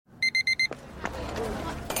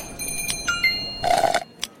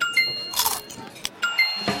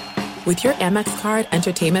With your Amex card,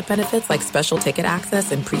 entertainment benefits like special ticket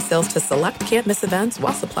access and pre-sales to select can't-miss events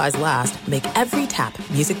while supplies last make every tap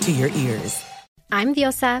music to your ears. I'm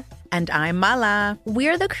Diosa. And I'm Mala.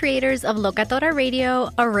 We're the creators of Locatora Radio,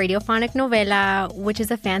 a radiophonic novela, which is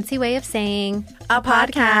a fancy way of saying a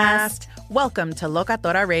podcast. Welcome to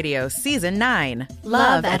Locatora Radio Season 9.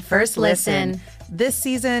 Love at First Listen. This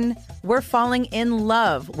season, we're falling in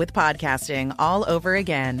love with podcasting all over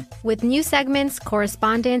again. With new segments,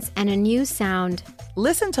 correspondence, and a new sound.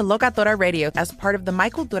 Listen to Locatora Radio as part of the My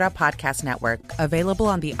Cultura Podcast Network. Available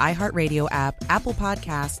on the iHeartRadio app, Apple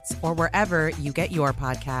Podcasts, or wherever you get your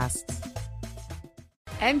podcasts.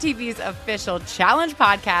 MTV's official Challenge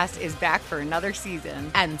podcast is back for another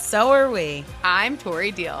season. And so are we. I'm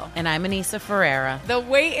Tori Deal. And I'm Anissa Ferreira. The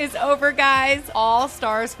wait is over, guys. All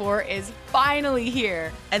Stars 4 is finally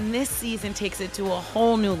here. And this season takes it to a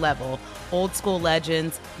whole new level. Old school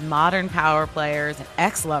legends, modern power players, and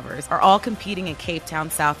ex-lovers are all competing in Cape Town,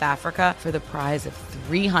 South Africa for the prize of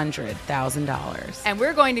 $300,000. And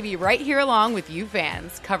we're going to be right here along with you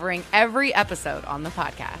fans, covering every episode on the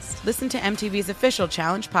podcast. Listen to MTV's official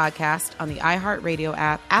Challenge podcast on the iHeartRadio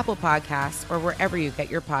app, Apple Podcasts, or wherever you get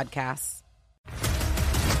your podcasts.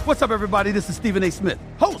 What's up, everybody? This is Stephen A. Smith,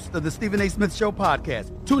 host of the Stephen A. Smith Show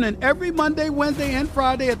podcast. Tune in every Monday, Wednesday, and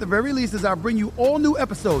Friday at the very least as I bring you all new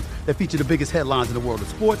episodes that feature the biggest headlines in the world of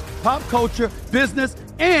sports, pop culture, business,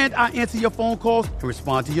 and I answer your phone calls and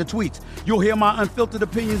respond to your tweets. You'll hear my unfiltered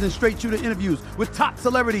opinions and straight-shooter interviews with top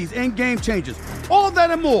celebrities and game changers. All that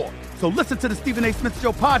and more. So listen to the Stephen A. Smith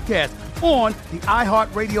Show podcast on the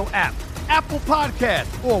iHeartRadio app, Apple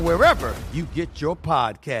Podcasts, or wherever you get your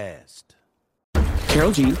podcast.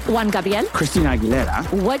 Karol G, Juan Gabriel, Christina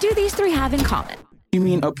Aguilera. What do these three have in common? You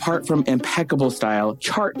mean apart from impeccable style,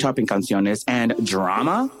 chart-topping canciones, and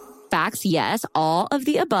drama? Facts, yes, all of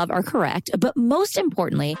the above are correct. But most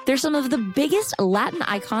importantly, they're some of the biggest Latin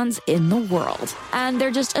icons in the world. And they're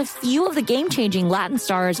just a few of the game-changing Latin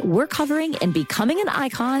stars we're covering in Becoming an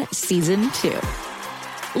Icon Season 2.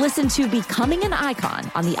 Listen to Becoming an Icon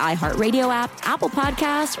on the iHeartRadio app, Apple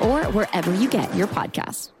Podcasts, or wherever you get your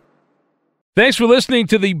podcasts. Thanks for listening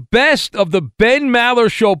to the Best of the Ben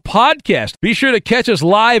Maller Show podcast. Be sure to catch us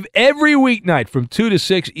live every weeknight from 2 to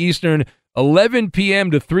 6 Eastern, 11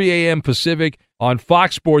 p.m. to 3 a.m. Pacific on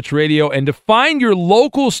Fox Sports Radio. And to find your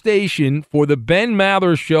local station for the Ben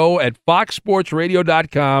Maller Show at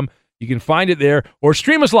foxsportsradio.com, you can find it there, or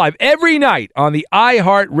stream us live every night on the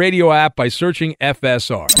iHeartRadio app by searching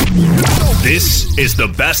FSR. This is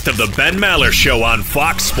the Best of the Ben Maller Show on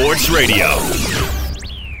Fox Sports Radio.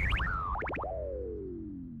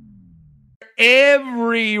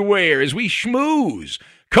 Everywhere as we schmooze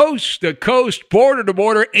coast to coast, border to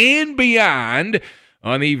border, and beyond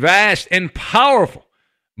on the vast and powerful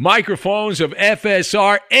microphones of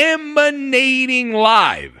FSR, emanating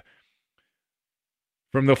live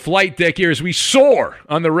from the flight deck here as we soar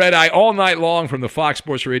on the red eye all night long from the Fox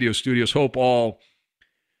Sports Radio studios. Hope all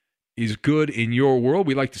is good in your world.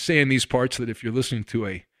 We like to say in these parts that if you're listening to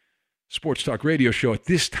a sports talk radio show at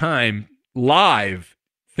this time live,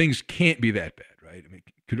 things can't be that bad, right? I mean,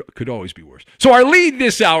 could always be worse. So our lead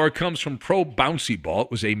this hour comes from Pro Bouncy Ball.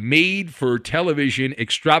 It was a made-for-television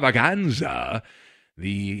extravaganza.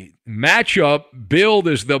 The matchup billed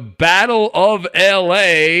as the Battle of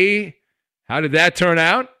L.A. How did that turn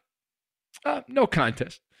out? No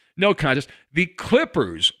contest. No contest. The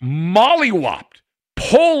Clippers mollywopped,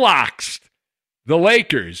 poleaxed the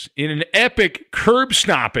Lakers in an epic curb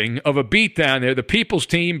stomping of a beatdown there. The People's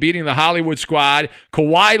team beating the Hollywood squad.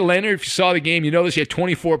 Kawhi Leonard, if you saw the game, you know this. He had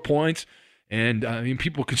 24 points. And,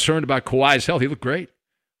 people concerned about Kawhi's health. He looked great.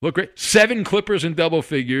 7 Clippers in double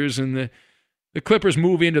figures. And the Clippers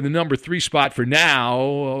move into the number 3 spot for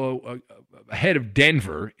now, ahead of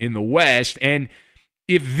Denver in the West. And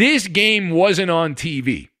if this game wasn't on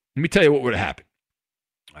TV, let me tell you what would have happened.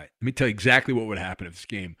 All right, let me tell you exactly what would happen if this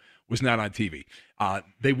game was not on TV.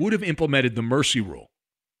 They would have implemented the mercy rule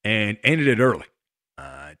and ended it early,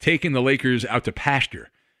 taking the Lakers out to pasture.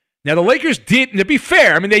 Now, the Lakers did, to be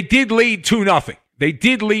fair, they did lead 2-0. They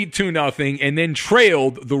did lead 2-0 and then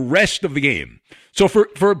trailed the rest of the game. So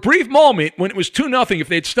for a brief moment, when it was 2-0, if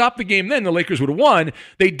they'd stopped the game then, the Lakers would have won.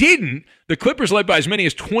 They didn't. The Clippers led by as many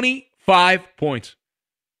as 25 points.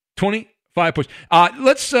 25 points.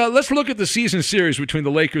 Let's look at the season series between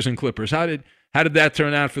the Lakers and Clippers. How did that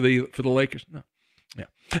turn out for the Lakers? No.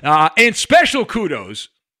 Yeah. And special kudos.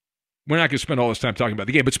 We're not going to spend all this time talking about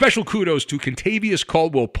the game, but special kudos to Kentavious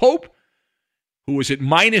Caldwell-Pope, who was at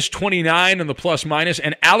 -29 on the plus-minus,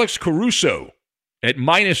 and Alex Caruso at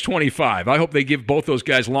 -25. I hope they give both those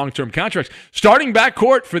guys long-term contracts. Starting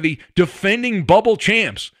backcourt for the defending bubble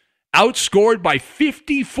champs, outscored by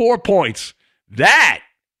 54 points. That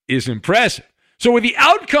is impressive. So with the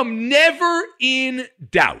outcome never in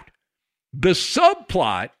doubt, the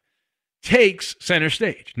subplot takes center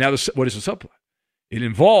stage. Now, what is the subplot? It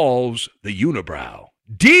involves the unibrow.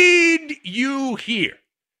 Did you hear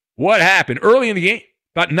what happened early in the game?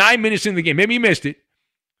 About 9 minutes in the game. Maybe you missed it.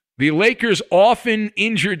 The Lakers' often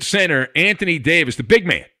injured center, Anthony Davis, the big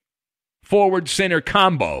man, forward center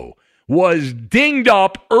combo, was dinged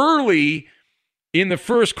up early in the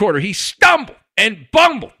first quarter. He stumbled and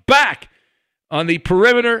bumbled back on the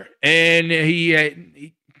perimeter, and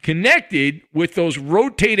he connected with those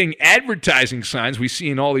rotating advertising signs we see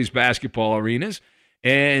in all these basketball arenas,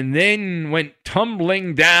 and then went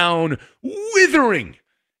tumbling down, withering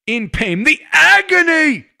in pain. The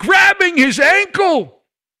agony, grabbing his ankle.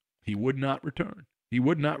 He would not return. He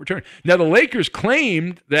would not return. Now, the Lakers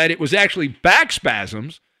claimed that it was actually back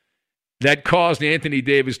spasms that caused Anthony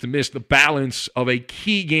Davis to miss the balance of a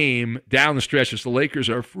key game down the stretch as the Lakers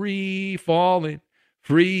are free falling.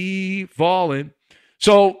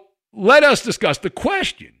 So let us discuss the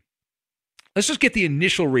question. Let's just get the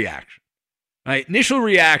initial reaction. Right? Initial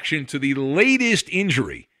reaction to the latest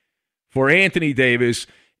injury for Anthony Davis.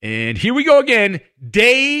 And here we go again.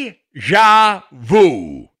 Deja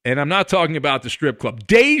vu. And I'm not talking about the strip club.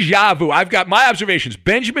 Deja vu. I've got my observations.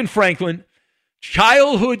 Benjamin Franklin,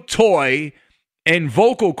 childhood toy, and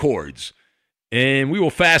vocal cords. And we will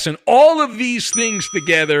fasten all of these things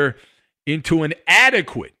together into an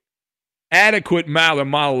adequate Maller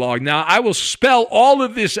monologue. Now, I will spell all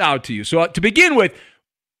of this out to you. So to begin with,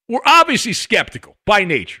 we're obviously skeptical by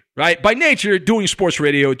nature, right? By nature, doing sports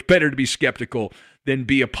radio, it's better to be skeptical than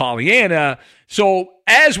be a Pollyanna. So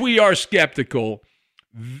as we are skeptical,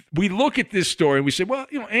 we look at this story and we say, well,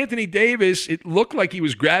 Anthony Davis, it looked like he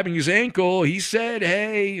was grabbing his ankle. He said,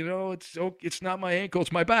 hey, it's not my ankle,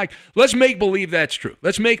 it's my back. Let's make believe that's true.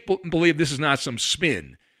 Let's make believe this is not some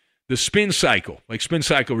spin. The spin cycle, like Spin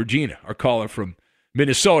Cycle Regina, our caller from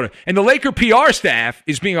Minnesota. And the Laker PR staff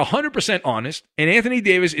is being 100% honest, and Anthony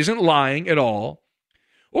Davis isn't lying at all.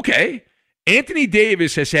 Okay, Anthony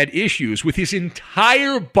Davis has had issues with his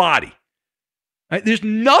entire body. Right? There's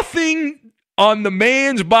nothing on the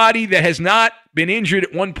man's body that has not been injured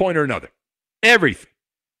at one point or another. Everything.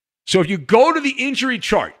 So if you go to the injury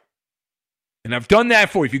chart, and I've done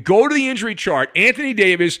that for you, if you go to the injury chart, Anthony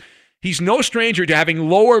Davis, he's no stranger to having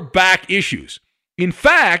lower back issues. In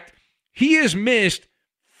fact, he has missed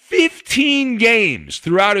 15 games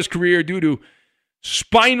throughout his career due to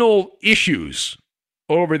spinal issues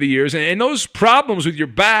over the years. And those problems with your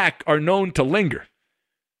back are known to linger.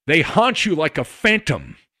 They haunt you like a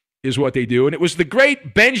phantom, is what they do. And it was the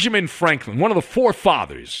great Benjamin Franklin, one of the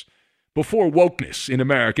forefathers before wokeness in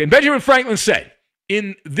America. And Benjamin Franklin said,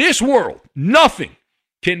 in this world, nothing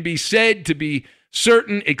can be said to be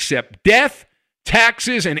certain except death,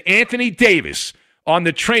 taxes, and Anthony Davis on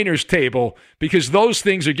the trainer's table, because those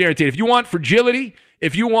things are guaranteed. If you want fragility,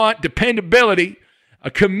 if you want dependability,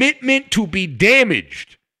 a commitment to be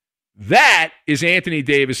damaged, that is Anthony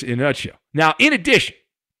Davis in a nutshell. Now, in addition,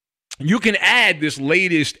 you can add this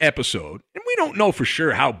latest episode, and we don't know for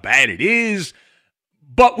sure how bad it is,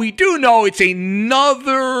 but we do know it's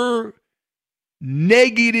another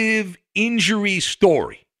negative injury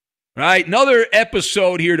story, right? Another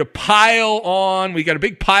episode here to pile on. We got a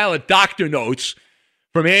big pile of doctor notes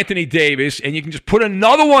from Anthony Davis, and you can just put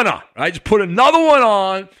another one on, right? Just put another one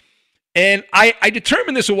on. And I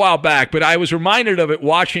determined this a while back, but I was reminded of it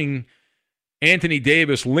watching Anthony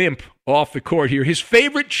Davis limp off the court here. His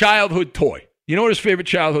favorite childhood toy. You know what his favorite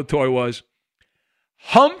childhood toy was?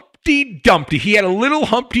 Humpty Dumpty. He had a little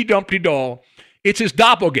Humpty Dumpty doll. It's his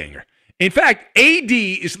doppelganger. In fact, AD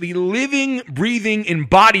is the living, breathing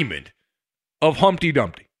embodiment of Humpty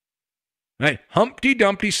Dumpty. Right? Humpty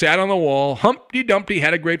Dumpty sat on the wall. Humpty Dumpty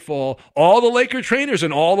had a great fall. All the Laker trainers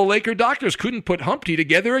and all the Laker doctors couldn't put Humpty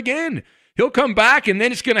together again. He'll come back, and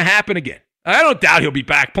then it's going to happen again. I don't doubt he'll be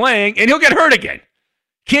back playing, and he'll get hurt again.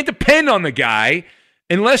 Can't depend on the guy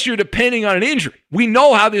unless you're depending on an injury. We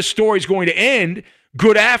know how this story is going to end.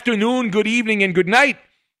 Good afternoon, good evening, and good night.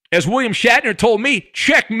 As William Shatner told me,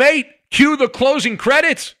 checkmate. Cue the closing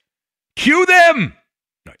credits. Cue them.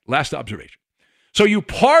 All right, last observation. So you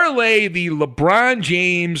parlay the LeBron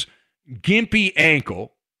James gimpy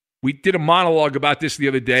ankle. We did a monologue about this the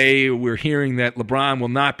other day. We're hearing that LeBron will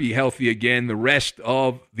not be healthy again the rest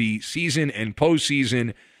of the season and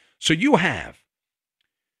postseason. So you have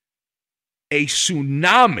a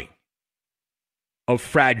tsunami of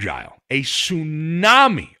fragile. A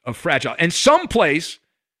tsunami of fragile. And someplace,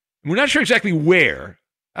 we're not sure exactly where,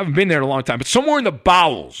 I haven't been there in a long time, but somewhere in the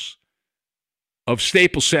bowels of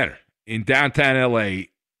Staples Center, in downtown L.A.,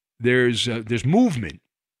 there's movement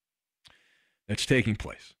that's taking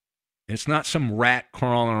place. It's not some rat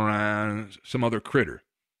crawling around, some other critter.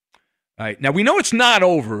 All right. Now, we know it's not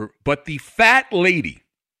over, but the fat lady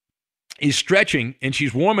is stretching, and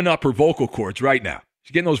she's warming up her vocal cords right now.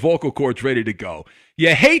 She's getting those vocal cords ready to go.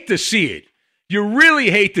 You hate to see it. You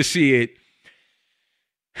really hate to see it,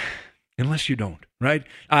 unless you don't, right?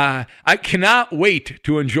 I cannot wait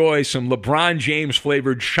to enjoy some LeBron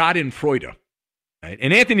James-flavored Schadenfreude. Right?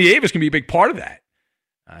 And Anthony Davis can be a big part of that,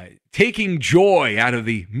 taking joy out of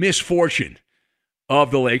the misfortune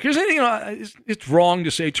of the Lakers. And, it's wrong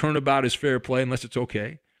to say turnabout is fair play unless it's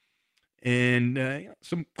okay. And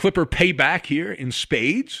some Clipper payback here in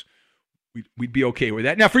spades. We'd be okay with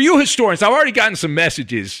that. Now, for you historians, I've already gotten some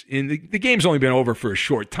messages. And the game's only been over for a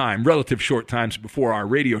short time, relative short times before our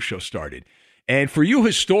radio show started. And for you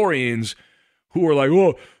historians who are like,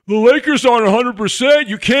 oh, the Lakers aren't 100%.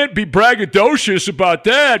 You can't be braggadocious about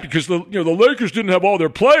that because the Lakers didn't have all their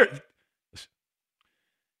players.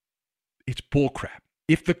 It's bullcrap.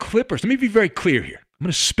 If the Clippers, let me be very clear here. I'm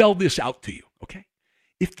going to spell this out to you, okay?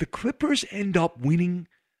 If the Clippers end up winning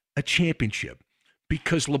a championship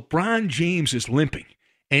because LeBron James is limping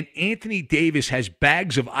and Anthony Davis has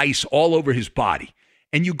bags of ice all over his body,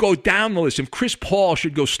 and you go down the list, if Chris Paul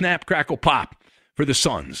should go snap, crackle, pop for the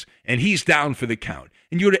Suns, and he's down for the count,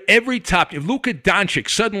 and you go to every top, if Luka Doncic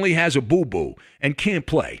suddenly has a boo-boo and can't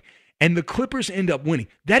play, and the Clippers end up winning,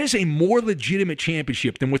 that is a more legitimate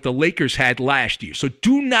championship than what the Lakers had last year. So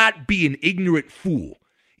do not be an ignorant fool.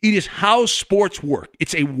 It is how sports work.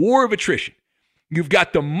 It's a war of attrition. You've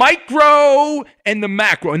got the micro and the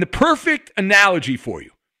macro, and the perfect analogy for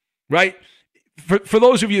you, right? For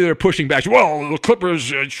those of you that are pushing back, well, the Clippers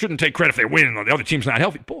shouldn't take credit if they win, the other team's not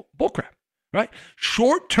healthy. Bullcrap, right?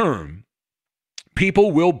 Short term,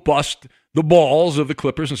 people will bust the balls of the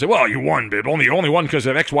Clippers and say, well, you won, babe. Only won because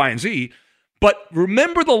of X, Y, and Z. But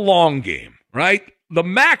remember the long game, right? The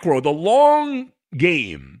macro, the long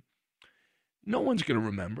game, no one's going to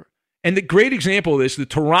remember. And the great example of this, the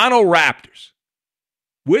Toronto Raptors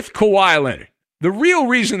with Kawhi Leonard. The real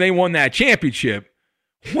reason they won that championship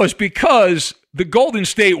was because the Golden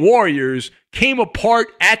State Warriors came apart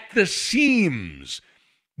at the seams.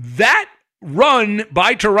 That run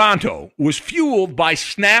by Toronto was fueled by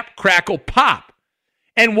snap, crackle, pop.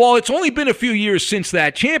 And while it's only been a few years since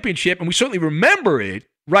that championship, and we certainly remember it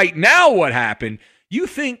right now what happened, you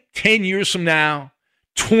think 10 years from now,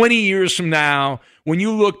 20 years from now, when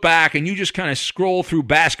you look back and you just kind of scroll through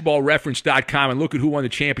basketballreference.com and look at who won the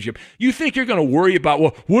championship, you think you're going to worry about,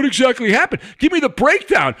 well, what exactly happened? Give me the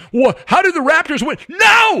breakdown. Well, how did the Raptors win?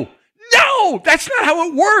 No, that's not how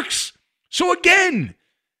it works. So again,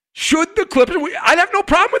 should the Clippers, I'd have no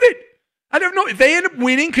problem with it. If they end up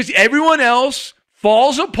winning because everyone else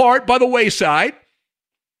falls apart by the wayside,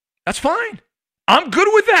 that's fine. I'm good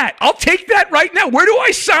with that. I'll take that right now. Where do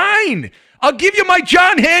I sign? I'll give you my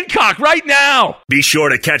John Hancock right now. Be sure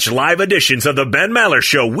to catch live editions of The Ben Maller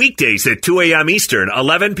Show weekdays at 2 a.m. Eastern,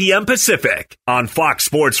 11 p.m. Pacific on Fox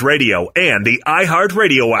Sports Radio and the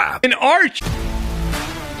iHeartRadio app. An arch.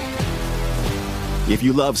 If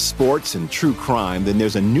you love sports and true crime, then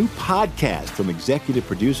there's a new podcast from executive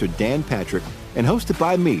producer Dan Patrick and hosted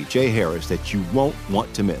by me, Jay Harris, that you won't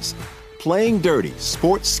want to miss. Playing Dirty: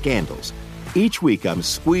 Sports Scandals. Each week, I'm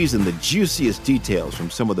squeezing the juiciest details from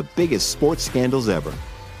some of the biggest sports scandals ever.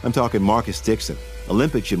 I'm talking Marcus Dixon,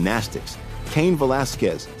 Olympic gymnastics, Cain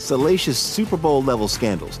Velasquez, salacious Super Bowl-level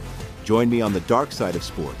scandals. Join me on the dark side of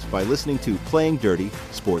sports by listening to Playing Dirty: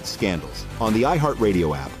 Sports Scandals on the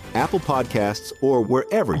iHeartRadio app, Apple Podcasts, or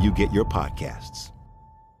wherever you get your podcasts.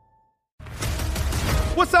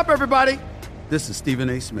 What's up, everybody? This is Stephen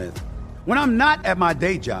A. Smith. When I'm not at my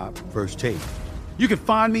day job, First Take, you can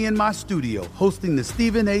find me in my studio hosting the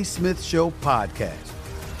Stephen A. Smith Show podcast.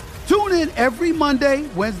 Tune in every Monday,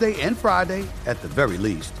 Wednesday, and Friday, at the very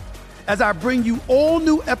least, as I bring you all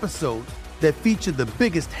new episodes that feature the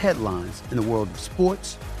biggest headlines in the world of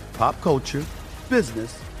sports, pop culture,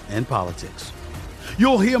 business, and politics.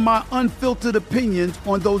 You'll hear my unfiltered opinions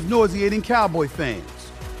on those nauseating Cowboy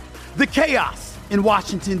fans, the chaos in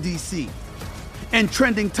Washington, D.C., and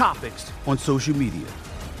trending topics on social media,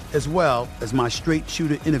 as well as my straight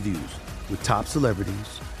shooter interviews with top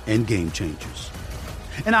celebrities and game changers.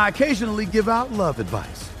 And I occasionally give out love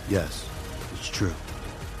advice. Yes, it's true.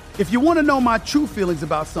 If you want to know my true feelings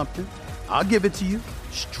about something, I'll give it to you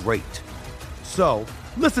straight. So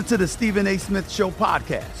listen to the Stephen A. Smith Show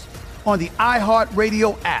podcast on the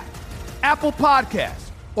iHeartRadio app, Apple Podcasts,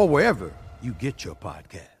 or wherever you get your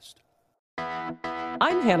podcast.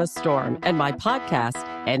 I'm Hannah Storm, and my podcast,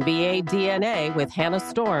 NBA DNA with Hannah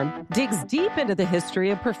Storm, digs deep into the history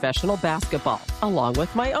of professional basketball, along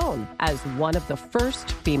with my own, as one of the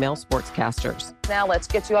first female sportscasters. Now let's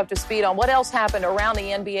get you up to speed on what else happened around the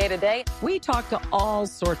NBA today. We talk to all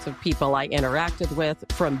sorts of people I interacted with,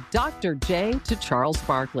 from Dr. J to Charles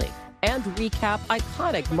Barkley, and recap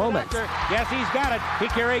iconic moments. Yes, he's got it.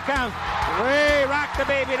 Here he comes. Way rock the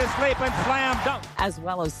baby to sleep and slam dunk. As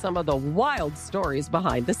well as some of the wild stories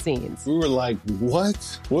behind the scenes. We were like,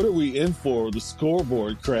 what? What are we in for? The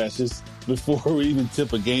scoreboard crashes before we even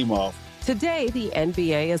tip a game off. Today, the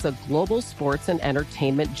NBA is a global sports and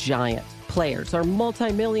entertainment giant. Players are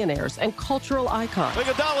multimillionaires and cultural icons.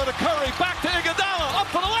 Iguodala to Curry, back to Iguodala, up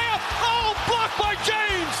for the layup. Oh, blocked by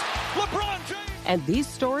James. LeBron James. And these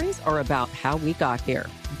stories are about how we got here,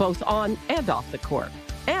 both on and off the court.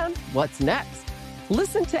 And what's next?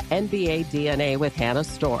 Listen to NBA DNA with Hannah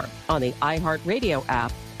Storm on the iHeartRadio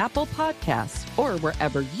app, Apple Podcasts, or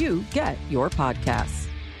wherever you get your podcasts.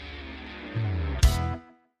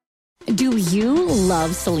 Do you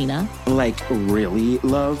love Selena? Like, really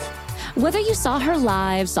love? Whether you saw her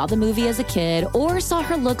live, saw the movie as a kid, or saw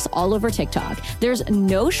her looks all over TikTok, there's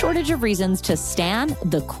no shortage of reasons to stan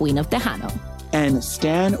the Queen of Tejano. And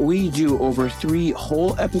Stan, we do over 3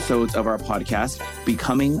 whole episodes of our podcast,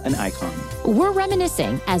 Becoming an Icon. We're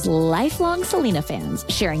reminiscing as lifelong Selena fans,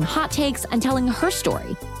 sharing hot takes and telling her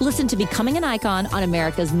story. Listen to Becoming an Icon on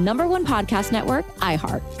America's #1 podcast network,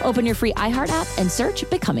 iHeart. Open your free iHeart app and search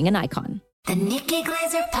Becoming an Icon. The Nikki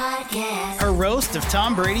Glaser Podcast. Her roast of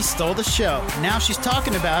Tom Brady stole the show. Now she's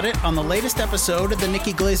talking about it on the latest episode of the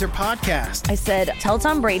Nikki Glaser Podcast. I said, tell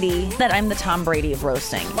Tom Brady that I'm the Tom Brady of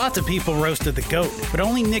roasting. Lots of people roasted the GOAT, but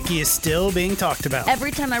only Nikki is still being talked about. Every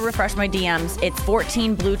time I refresh my DMs, it's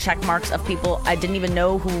 14 blue check marks of people I didn't even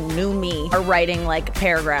know who knew me are writing like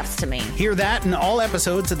paragraphs to me. Hear that in all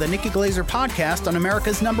episodes of the Nikki Glaser Podcast on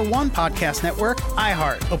America's #1 podcast network,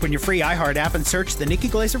 iHeart. Open your free iHeart app and search the Nikki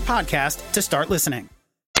Glaser Podcast to start listening.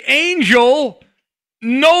 Angel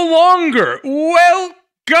no longer.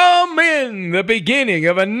 Welcome in the beginning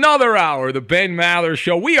of another hour of the Ben Maller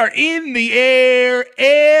Show. We are in the air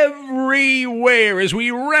everywhere as we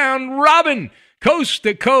round robin, coast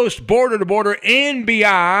to coast, border to border, and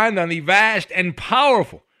beyond on the vast and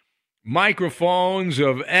powerful microphones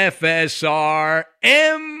of FSR,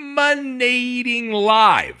 emanating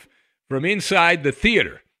live from inside the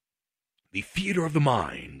theater of the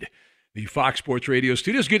mind, the Fox Sports Radio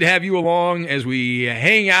studios. Good to have you along as we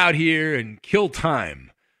hang out here and kill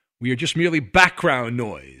time. We are just merely background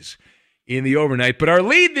noise in the overnight. But our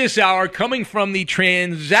lead this hour coming from the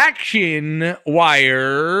transaction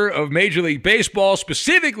wire of Major League Baseball,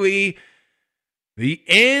 specifically the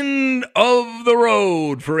end of the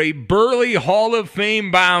road for a burly Hall of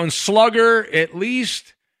Fame bound slugger, at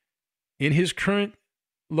least in his current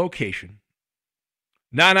location.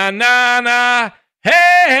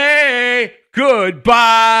 Hey,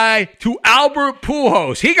 goodbye to Albert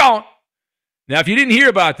Pujols. He gone. Now, if you didn't hear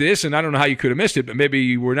about this, and I don't know how you could have missed it, but maybe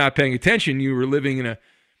you were not paying attention, you were living in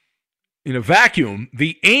a vacuum.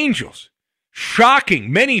 The Angels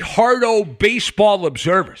shocking many hard-o baseball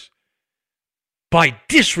observers by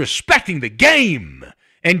disrespecting the game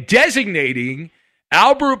and designating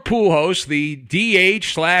Albert Pujols, the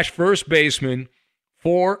DH/first baseman,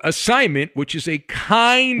 for assignment, which is a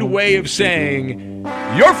kind way of saying,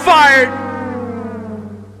 you're fired.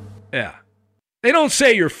 Yeah. They don't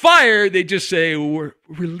say you're fired. They just say, we're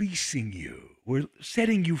releasing you. We're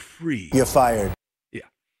setting you free. You're fired. Yeah.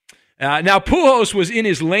 Now, Pujols was in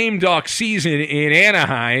his lame duck season in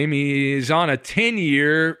Anaheim. He is on a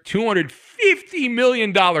 10-year, $250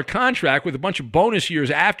 million contract with a bunch of bonus years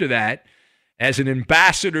after that as an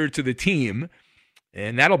ambassador to the team,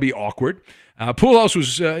 and that'll be awkward. Pujols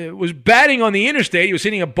was batting on the interstate. He was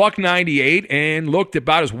hitting a $198 and looked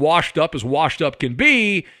about as washed up can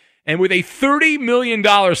be. And with a $30 million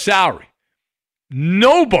salary,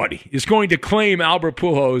 nobody is going to claim Albert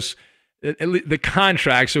Pujols the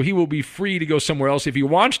contract, so he will be free to go somewhere else if he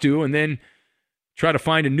wants to, and then try to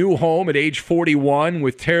find a new home at age 41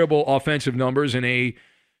 with terrible offensive numbers and a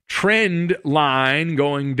trend line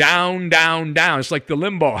going down, down, down. It's like the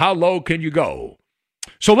limbo. How low can you go?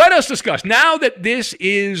 So let us discuss, now that this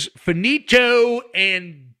is finito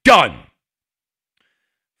and done,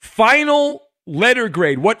 final letter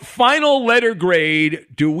grade. What final letter grade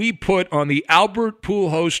do we put on the Albert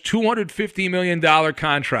Pujols $250 million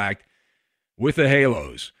contract with the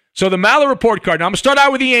Halos? So the Maller report card. Now I'm going to start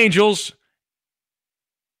out with the Angels.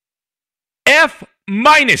 F-.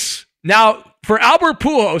 Now, for Albert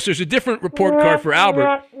Pujols, there's a different report card for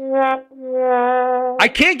Albert. I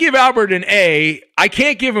can't give Albert an A. I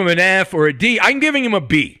can't give him an F or a D. I'm giving him a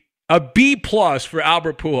B. A B plus for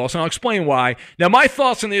Albert Pujols, and I'll explain why. Now, my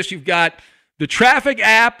thoughts on this, you've got the traffic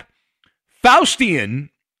app, Faustian,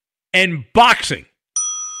 and boxing.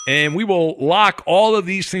 And we will lock all of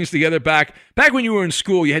these things together back when you were in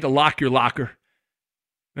school, you had to lock your locker.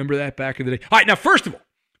 Remember that back in the day? All right, now, first of all,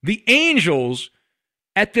 the Angels,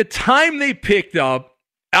 at the time they picked up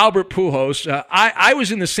Albert Pujols, I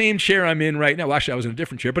was in the same chair I'm in right now. Well, actually, I was in a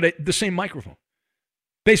different chair, but the same microphone.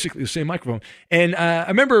 Basically the same microphone. And I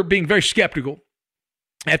remember being very skeptical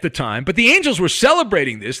at the time. But the Angels were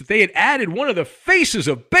celebrating this, that they had added one of the faces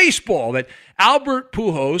of baseball, that Albert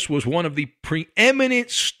Pujols was one of the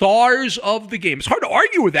preeminent stars of the game. It's hard to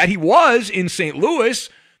argue with that. He was in St. Louis.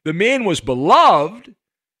 The man was beloved.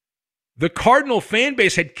 The Cardinal fan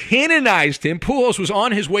base had canonized him. Pujols was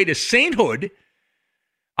on his way to sainthood.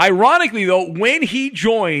 Ironically, though, when he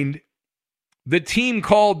joined the team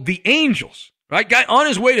called the Angels, right? Guy on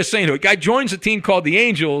his way to sainthood, guy joins a team called the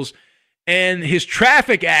Angels, and his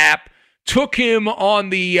traffic app took him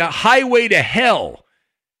on the highway to hell,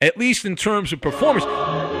 at least in terms of performance.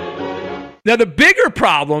 Now, the bigger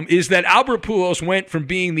problem is that Albert Pujols went from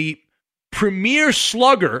being the premier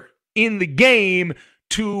slugger in the game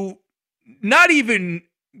to not even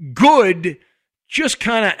good, just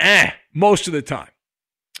kind of most of the time.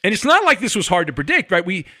 And it's not like this was hard to predict, right?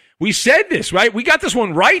 We said this, right? We got this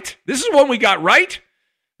one right. This is one we got right.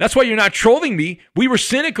 That's why you're not trolling me. We were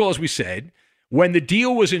cynical, as we said, when the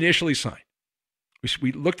deal was initially signed.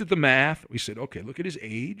 We looked at the math. We said, okay, look at his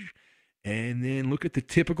age, and then look at the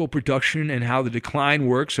typical production and how the decline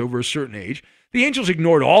works over a certain age. The Angels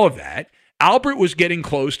ignored all of that. Albert was getting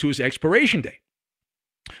close to his expiration date.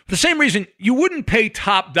 For the same reason, you wouldn't pay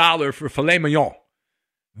top dollar for filet mignon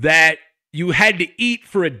that you had to eat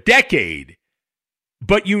for a decade,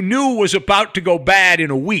 but you knew was about to go bad in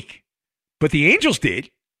a week. But the Angels did.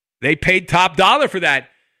 They paid top dollar for that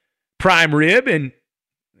prime rib, and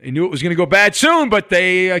they knew it was going to go bad soon, but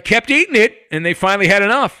they kept eating it, and they finally had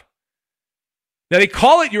enough. Now, they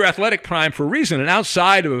call it your athletic prime for a reason, and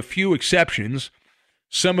outside of a few exceptions,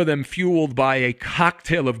 some of them fueled by a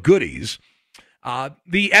cocktail of goodies,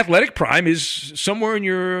 the athletic prime is somewhere in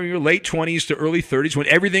your late 20s to early 30s when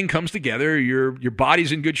everything comes together, your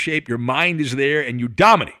body's in good shape, your mind is there, and you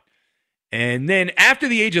dominate. And then after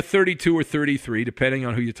the age of 32 or 33, depending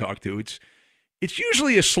on who you talk to, it's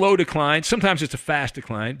usually a slow decline. Sometimes it's a fast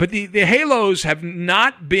decline. But the halos have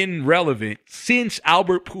not been relevant since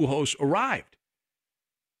Albert Pujols arrived.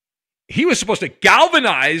 He was supposed to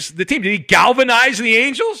galvanize the team. Did he galvanize the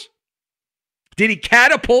Angels? Did he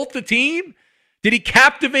catapult the team? Did he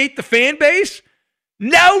captivate the fan base?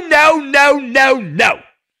 No.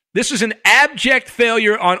 This is an abject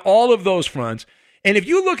failure on all of those fronts. And if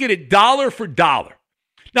you look at it dollar for dollar,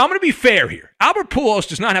 now I'm going to be fair here. Albert Pujols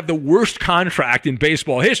does not have the worst contract in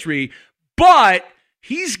baseball history, but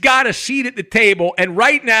he's got a seat at the table. And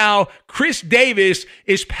right now, Chris Davis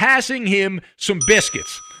is passing him some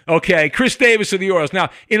biscuits. Okay, Chris Davis of the Orioles.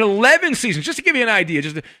 Now, in 11 seasons, just to give you an idea,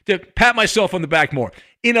 just to pat myself on the back more,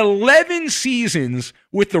 in 11 seasons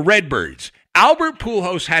with the Redbirds, Albert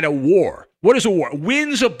Pujols had a WAR. What is a WAR?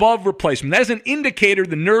 Wins above replacement. That is an indicator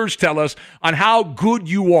the nerds tell us on how good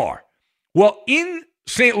you are. Well, in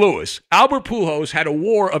St. Louis, Albert Pujols had a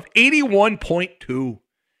WAR of 81.2.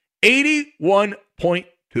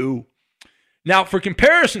 81.2. Now, for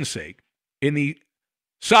comparison's sake, in the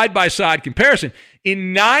side-by-side comparison,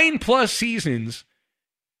 in 9+ seasons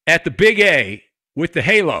at the Big A with the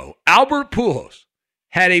Halo, Albert Pujols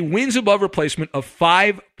had a wins above replacement of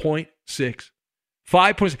 5.6.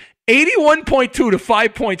 5.6. 81.2 to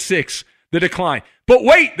 5.6, the decline. But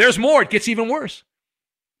wait, there's more. It gets even worse.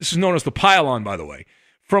 This is known as the pile-on, by the way.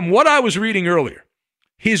 From what I was reading earlier,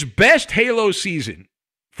 his best Halo season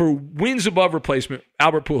for wins above replacement,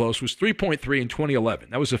 Albert Pujols, was 3.3 in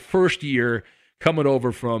 2011. That was the first year coming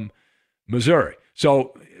over from Missouri.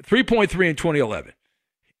 So 3.3 in 2011.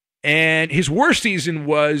 And his worst season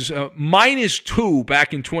was -2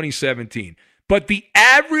 back in 2017. But the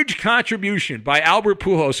average contribution by Albert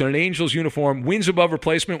Pujols in an Angels uniform, wins above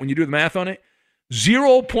replacement, when you do the math on it,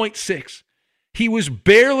 0.6. He was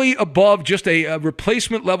barely above just a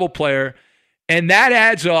replacement level player. And that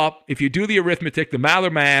adds up, if you do the arithmetic, the Maller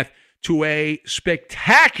math, to a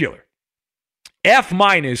spectacular F-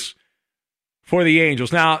 for the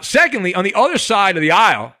Angels. Now, secondly, on the other side of the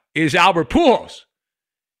aisle is Albert Pujols.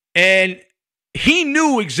 And he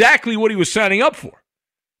knew exactly what he was signing up for.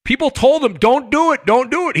 People told him, don't do it.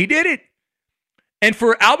 He did it. And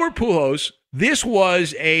for Albert Pujols, this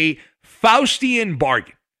was a Faustian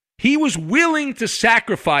bargain. He was willing to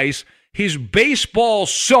sacrifice his baseball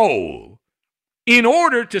soul in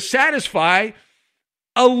order to satisfy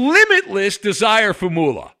a limitless desire for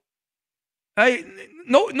moolah. I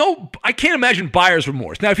can't imagine buyer's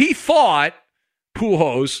remorse. Now, if he thought,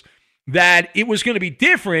 Pujols, that it was going to be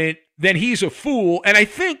different, then he's a fool. And I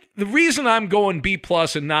think the reason I'm going B+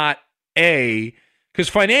 and not A, because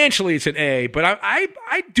financially it's an A, but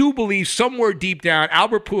I do believe somewhere deep down,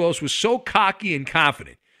 Albert Pujols was so cocky and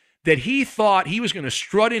confident that he thought he was going to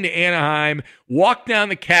strut into Anaheim, walk down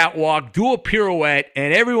the catwalk, do a pirouette,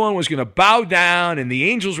 and everyone was going to bow down, and the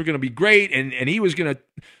Angels were going to be great, and he was going to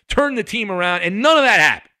turn the team around, and none of that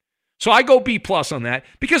happened. So I go B+ on that,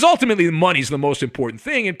 because ultimately the money's the most important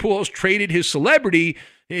thing, and Pujols traded his celebrity,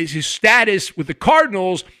 his status with the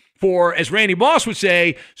Cardinals for, as Randy Moss would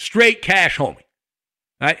say, straight cash homie.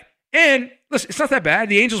 Right? And listen, it's not that bad.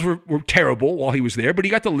 The Angels were terrible while he was there, but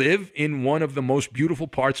he got to live in one of the most beautiful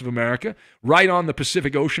parts of America, right on the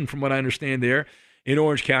Pacific Ocean, from what I understand, there in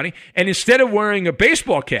Orange County. And instead of wearing a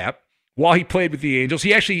baseball cap while he played with the Angels,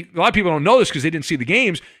 he actually, a lot of people don't know this because they didn't see the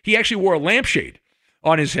games, he actually wore a lampshade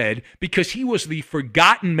on his head because he was the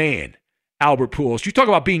forgotten man, Albert Pujols. You talk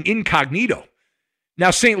about being incognito.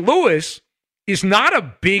 Now, St. Louis is not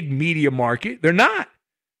a big media market. They're not.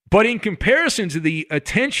 But in comparison to the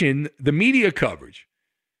attention, the media coverage,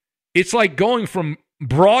 it's like going from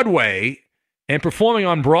Broadway and performing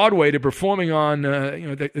on Broadway to performing on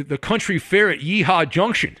the country fair at Yeehaw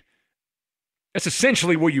Junction. That's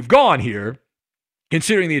essentially where you've gone here,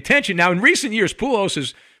 considering the attention. Now, in recent years,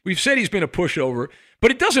 Pujols we've said he's been a pushover,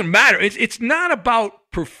 but it doesn't matter. It's not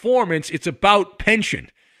about performance. It's about pension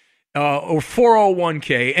or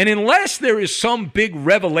 401k. And unless there is some big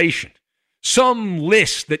revelation, some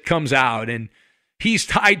list that comes out, and he's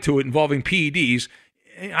tied to it involving PEDs.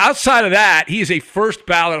 Outside of that, he is a first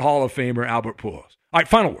ballot Hall of Famer, Albert Pujols. All right,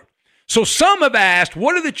 final word. So some have asked,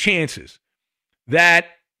 what are the chances that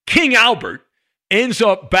King Albert ends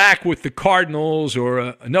up back with the Cardinals or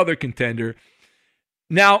another contender?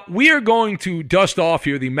 Now, we are going to dust off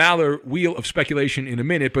here the Maller wheel of speculation in a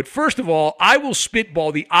minute, but first of all, I will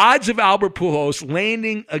spitball the odds of Albert Pujols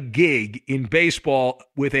landing a gig in baseball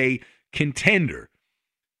with a contender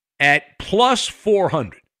at plus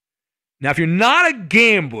 400. Now, if you're not a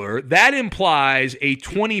gambler, that implies a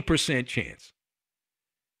 20% chance.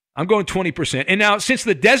 I'm going 20%. And now, since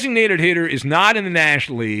the designated hitter is not in the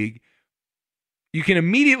National League, you can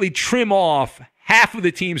immediately trim off half of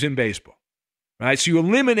the teams in baseball. Right? So you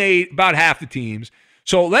eliminate about half the teams.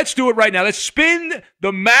 So let's do it right now. Let's spin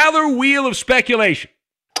the Maller wheel of speculation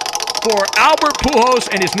for Albert Pujols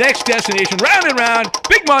and his next destination. Round and round,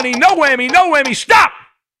 big money, no whammy, stop!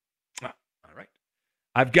 All right.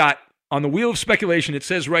 I've got, on the wheel of speculation, it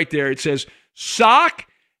says right there, it says Sock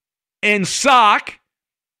and Sock,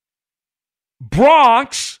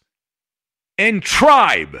 Bronx, and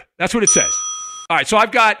Tribe. That's what it says. All right, so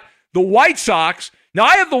I've got the White Sox. Now,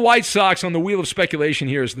 I have the White Sox on the wheel of speculation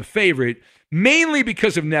here as the favorite, mainly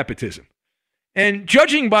because of nepotism. And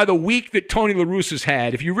judging by the week that Tony La Russa's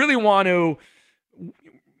had, if you really want to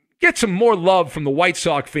get some more love from the White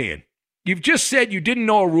Sox fan, you've just said you didn't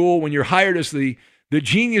know a rule when you're hired as the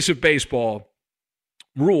genius of baseball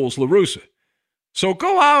rules, La Russa. So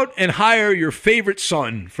go out and hire your favorite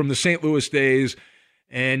son from the St. Louis days,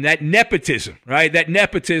 and that nepotism, right? That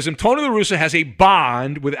nepotism. Tony La Russa has a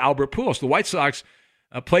bond with Albert Pujols. The White Sox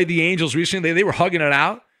played the Angels recently. They were hugging it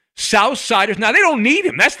out. Southsiders. Now, they don't need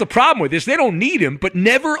him. That's the problem with this. They don't need him, but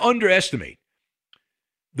never underestimate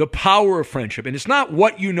the power of friendship. And it's not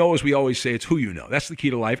what you know, as we always say. It's who you know. That's the key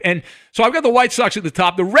to life. And so I've got the White Sox at the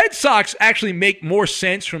top. The Red Sox actually make more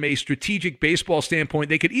sense from a strategic baseball standpoint.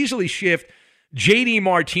 They could easily shift J.D.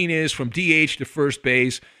 Martinez from DH to first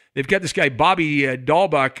base. They've got this guy, Bobby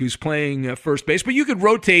Dahlbach, who's playing first base. But you could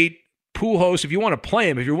rotate Pujols if you want to play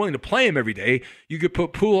him. If you're willing to play him every day, you could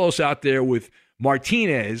put Pujols out there with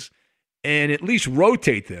Martinez and at least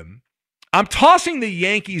rotate them. I'm tossing the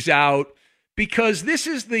Yankees out because this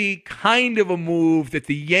is the kind of a move that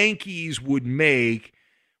the Yankees would make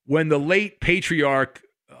when the late patriarch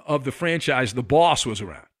of the franchise, the boss, was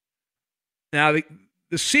around. Now,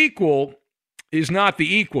 the sequel is not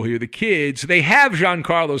the equal here. The kids, they have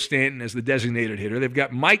Giancarlo Stanton as the designated hitter. They've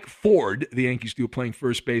got Mike Ford, the Yankees do, playing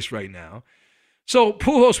first base right now. So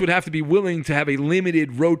Pujols would have to be willing to have a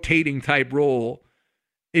limited rotating type role.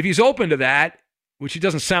 If he's open to that, which it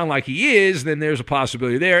doesn't sound like he is, then there's a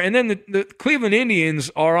possibility there. And then the Cleveland Indians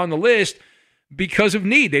are on the list because of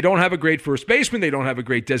need. They don't have a great first baseman. They don't have a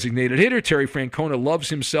great designated hitter. Terry Francona loves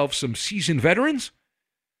himself some seasoned veterans.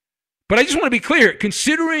 But I just want to be clear,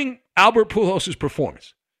 considering Albert Pujols'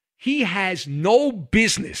 performance, he has no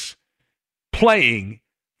business playing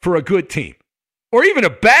for a good team or even a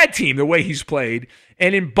bad team the way he's played.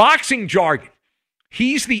 And in boxing jargon,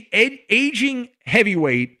 he's the aging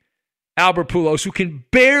heavyweight Albert Pujols who can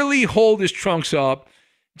barely hold his trunks up,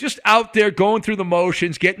 just out there going through the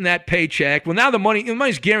motions, getting that paycheck. Well, now the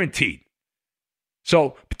money's guaranteed.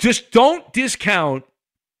 So just don't discount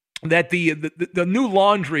that the new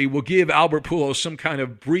laundry will give Albert Pujols some kind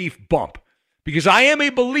of brief bump, because I am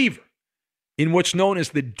a believer in what's known as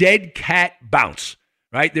the dead cat bounce,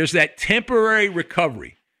 right? There's that temporary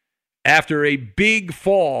recovery after a big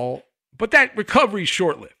fall, but that recovery is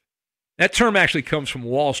short-lived. That term actually comes from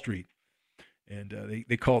Wall Street, and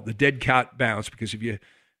they call it the dead cat bounce, because if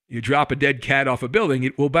you drop a dead cat off a building,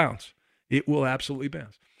 it will bounce. It will absolutely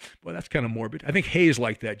bounce. Well, that's kind of morbid. I think Hayes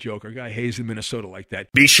liked that joke. Our guy Hayes in Minnesota liked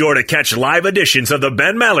that. Be sure to catch live editions of the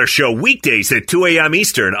Ben Maller Show weekdays at 2 a.m.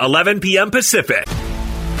 Eastern, 11 p.m. Pacific.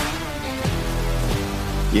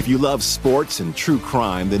 If you love sports and true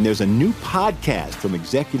crime, then there's a new podcast from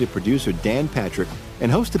executive producer Dan Patrick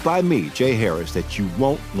and hosted by me, Jay Harris, that you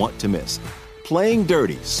won't want to miss. Playing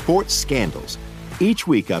Dirty: Sports Scandals. Each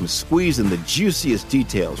week, I'm squeezing the juiciest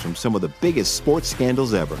details from some of the biggest sports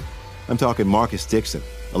scandals ever. I'm talking Marcus Dixon,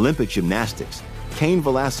 Olympic gymnastics, Cain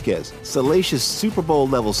Velasquez, salacious Super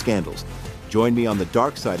Bowl-level scandals. Join me on the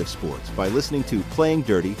dark side of sports by listening to Playing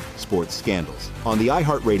Dirty: Sports Scandals on the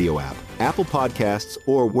iHeartRadio app, Apple Podcasts,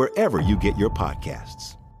 or wherever you get your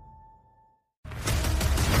podcasts.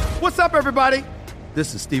 What's up, everybody?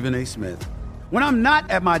 This is Stephen A. Smith. When I'm not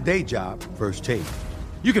at my day job, First Take,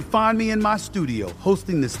 you can find me in my studio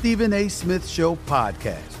hosting the Stephen A. Smith Show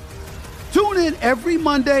podcast. Tune in every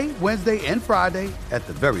Monday, Wednesday, and Friday, at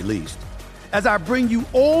the very least, as I bring you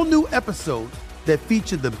all new episodes that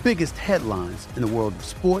feature the biggest headlines in the world of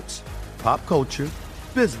sports, pop culture,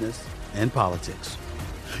 business, and politics.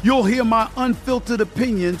 You'll hear my unfiltered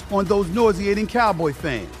opinions on those nauseating Cowboy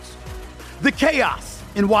fans, the chaos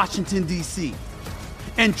in Washington, D.C.,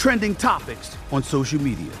 and trending topics on social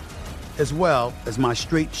media, as well as my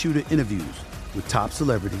straight shooter interviews with top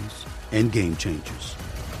celebrities and game changers.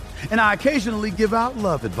 And I occasionally give out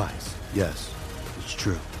love advice. Yes, it's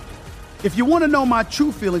true. If you want to know my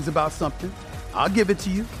true feelings about something, I'll give it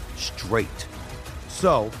to you straight.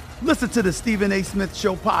 So listen to the Stephen A. Smith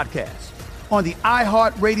Show podcast on the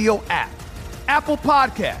iHeartRadio app, Apple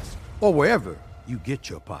Podcasts, or wherever you get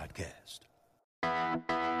your podcast.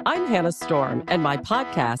 I'm Hannah Storm, and my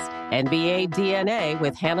podcast, NBA DNA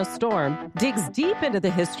with Hannah Storm, digs deep into the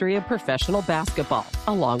history of professional basketball,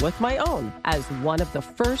 along with my own, as one of the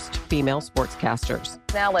first female sportscasters.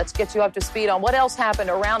 Now let's get you up to speed on what else happened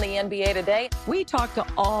around the NBA today. We talked to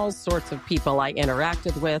all sorts of people I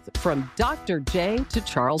interacted with, from Dr. J to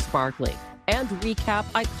Charles Barkley, and recap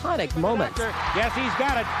iconic moments. Yes, he's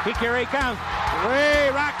got it. Here he comes. Way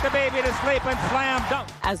rock the baby to sleep and slam dunk.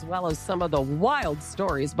 As well as some of the wild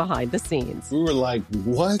stories behind the scenes. We were like,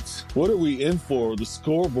 what? What are we in for? The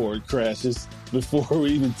scoreboard crashes before we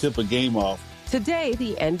even tip a game off. Today,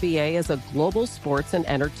 the NBA is a global sports and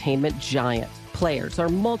entertainment giant. Players are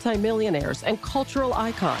multimillionaires and cultural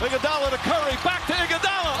icons. Iguodala to Curry, back to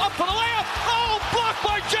Iguodala, up for the layup. Oh, blocked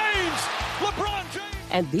by James. LeBron James.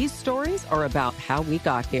 And these stories are about how we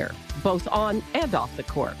got here, both on and off the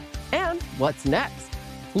court. And what's next?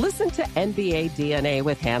 Listen to NBA DNA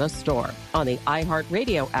with Hannah Storm on the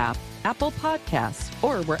iHeartRadio app, Apple Podcasts,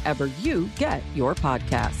 or wherever you get your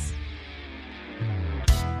podcasts.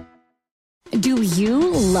 Do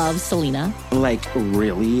you love Selena? Like,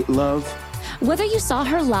 really love? Whether you saw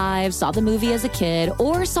her live, saw the movie as a kid,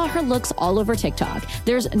 or saw her looks all over TikTok,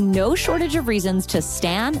 there's no shortage of reasons to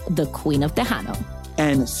stan the Queen of Tejano.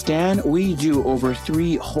 And Stan, we do over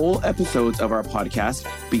 3 whole episodes of our podcast,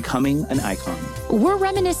 Becoming an Icon. We're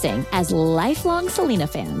reminiscing as lifelong Selena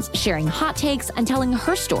fans, sharing hot takes and telling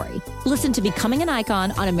her story. Listen to Becoming an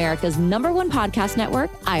Icon on America's #1 podcast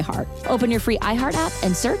network, iHeart. Open your free iHeart app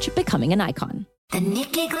and search Becoming an Icon. The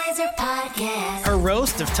Nikki Glaser Podcast. Her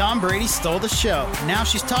roast of Tom Brady stole the show. Now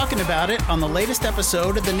she's talking about it on the latest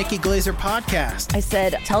episode of the Nikki Glaser Podcast. I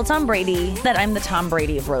said, tell Tom Brady that I'm the Tom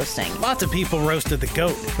Brady of roasting. Lots of people roasted the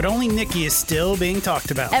GOAT, but only Nikki is still being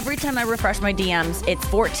talked about. Every time I refresh my DMs, it's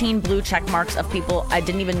 14 blue check marks of people I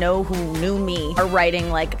didn't even know who knew me are writing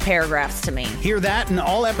like paragraphs to me. Hear that in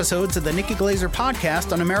all episodes of the Nikki Glaser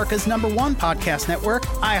Podcast on America's #1 podcast network,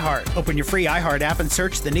 iHeart. Open your free iHeart app and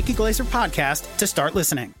search the Nikki Glaser Podcast to start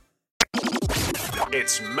listening.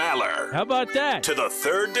 It's Maller. How about that? To the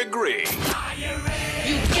third degree.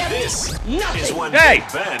 You get This nothing. is when Hey!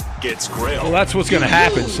 Big Ben gets grilled. Well, that's what's going to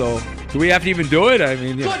happen. So do we have to even do it? I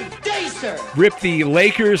mean, Good day, ripped the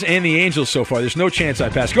Lakers and the Angels so far. There's no chance I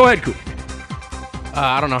pass. Go ahead, Coop.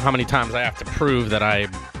 I don't know how many times I have to prove that I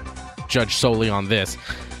judge solely on this.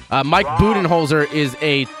 Mike Budenholzer is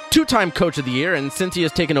a two-time Coach of the Year, and since he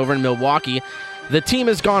has taken over in Milwaukee, the team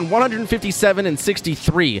has gone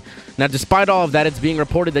 157-63. Now, despite all of that, it's being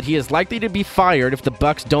reported that he is likely to be fired if the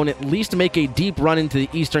Bucks don't at least make a deep run into the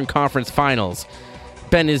Eastern Conference Finals.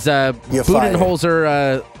 Ben, is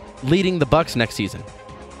Budenholzer leading the Bucks next season?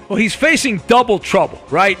 Well, he's facing double trouble,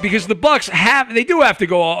 right? Because the Bucks they do have to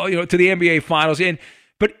go, to the NBA Finals,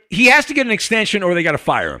 but he has to get an extension or they got to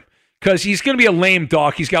fire him because he's going to be a lame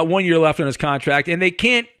duck. He's got 1 year left on his contract, and they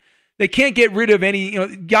can't get rid of any.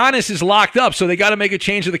 Giannis is locked up, so they got to make a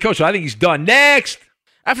change to the coach. So I think he's done. Next.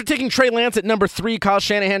 After taking Trey Lance at number 3, Kyle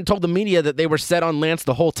Shanahan told the media that they were set on Lance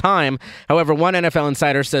the whole time. However, one NFL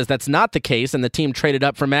insider says that's not the case, and the team traded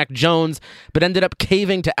up for Mac Jones, but ended up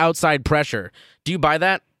caving to outside pressure. Do you buy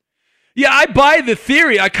that? Yeah, I buy the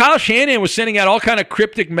theory. Kyle Shanahan was sending out all kind of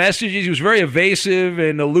cryptic messages. He was very evasive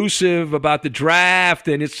and elusive about the draft,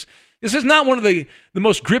 and this is not one of the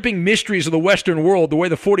most gripping mysteries of the Western world, the way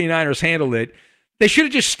the 49ers handled it. They should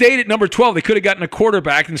have just stayed at number 12. They could have gotten a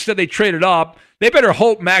quarterback. Instead, they traded up. They better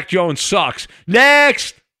hope Mac Jones sucks.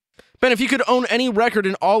 Next! Ben, if you could own any record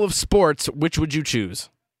in all of sports, which would you choose?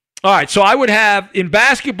 All right, so I would have, in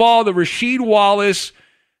basketball, the Rasheed Wallace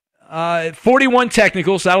 41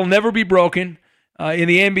 technicals. That'll never be broken in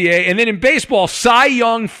the NBA. And then in baseball, Cy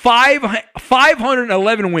Young,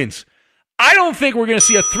 511 wins. I don't think we're going to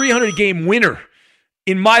see a 300-game winner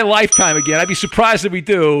in my lifetime again. I'd be surprised if we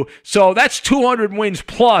do. So that's 200 wins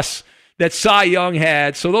plus that Cy Young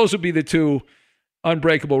had. So those would be the two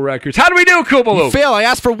unbreakable records. How do we do, Koopaloop? You fail. I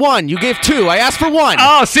asked for 1. You gave 2. I asked for 1.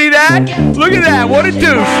 Oh, see that? Look at that. What a douche.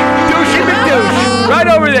 Douchey McDouche. Right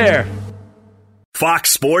over there. Fox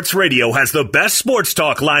Sports Radio has the best sports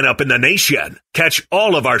talk lineup in the nation. Catch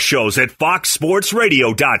all of our shows at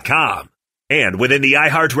foxsportsradio.com. And within the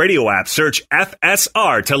iHeartRadio app, search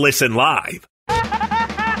FSR to listen live.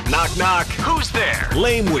 Knock, knock. Who's there?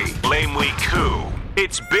 Lame Week. Lame Week who?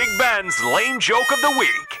 It's Big Ben's Lame Joke of the Week.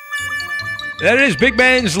 That is Big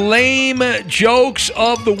Ben's Lame Jokes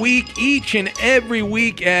of the Week, each and every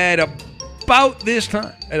week at about this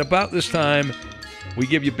time. We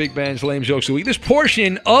give you Big Ben's Lame Jokes of the Week. This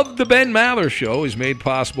portion of the Ben Maller Show is made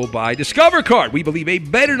possible by Discover Card. We believe a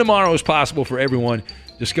better tomorrow is possible for everyone.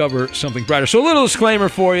 Discover something brighter. So a little disclaimer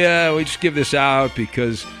for you. We just give this out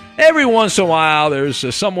because every once in a while there's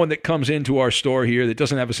someone that comes into our store here that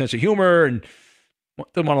doesn't have a sense of humor and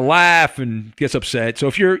doesn't want to laugh and gets upset. So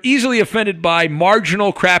if you're easily offended by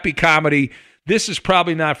marginal, crappy comedy, this is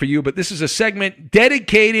probably not for you. But this is a segment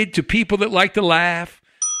dedicated to people that like to laugh.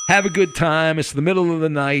 Have a good time. It's the middle of the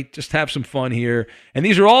night. Just have some fun here. And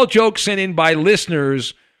these are all jokes sent in by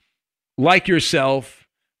listeners like yourself,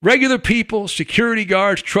 regular people, security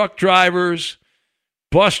guards, truck drivers,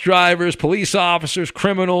 bus drivers, police officers,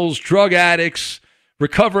 criminals, drug addicts,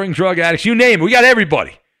 recovering drug addicts, you name it. We got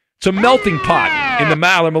everybody. It's a melting pot in the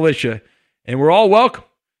Maller Militia, and we're all welcome.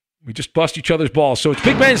 We just bust each other's balls. So it's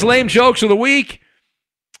Big Ben's Lame Jokes of the Week,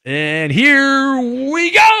 and here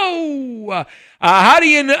we go. How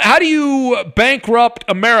do you bankrupt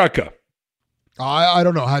America? I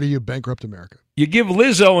don't know. How do you bankrupt America? You give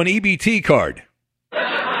Lizzo an EBT card.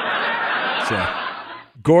 So,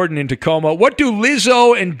 Gordon in Tacoma. What do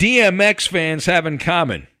Lizzo and DMX fans have in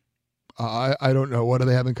common? I don't know. What do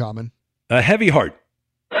they have in common? A heavy heart.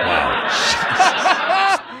 Wow.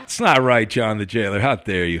 It's not right, John the Jailer. How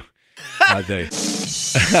dare you? How dare you?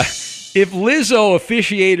 If Lizzo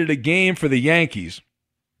officiated a game for the Yankees,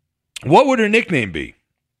 what would her nickname be?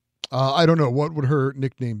 I don't know. What would her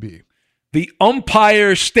nickname be? The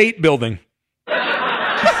Umpire State Building.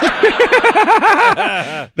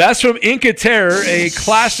 That's from Inca Terror, a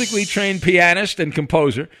classically trained pianist and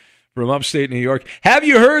composer from upstate New York. Have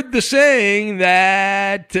you heard the saying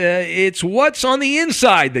that it's what's on the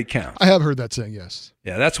inside that counts? I have heard that saying, yes.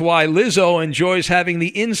 Yeah, that's why Lizzo enjoys having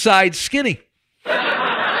the inside skinny. All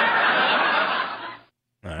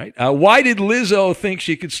right. Why did Lizzo think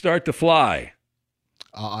she could start to fly?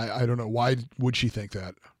 I don't know. Why would she think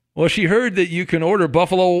that? Well, she heard that you can order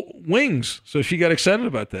buffalo wings, so she got excited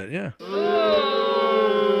about that, yeah.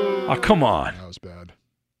 Oh, come on. That was bad.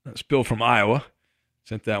 That's Bill from Iowa.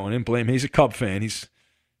 Sent that one in. Blame him. He's a Cub fan. He's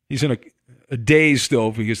in a daze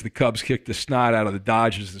still because the Cubs kicked the snot out of the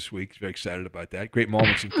Dodgers this week. He's very excited about that. Great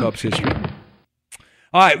moments in Cubs history.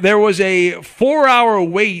 All right, there was a 4-hour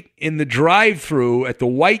wait in the drive-thru at the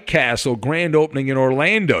White Castle grand opening in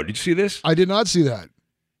Orlando. Did you see this? I did not see that.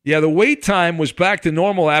 Yeah, the wait time was back to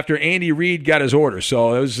normal after Andy Reid got his order,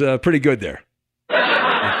 so it was pretty good there.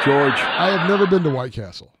 George. I have never been to White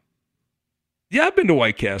Castle. Yeah, I've been to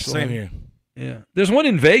White Castle. Same here. Yeah. There's one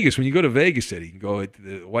in Vegas. When you go to Vegas, Eddie, you can go to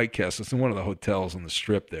the White Castle. It's in one of the hotels on the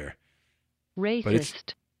Strip there.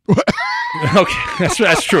 Racist. Okay,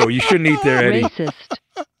 that's true. You shouldn't eat there, Eddie. Racist.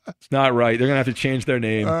 It's not right. They're going to have to change their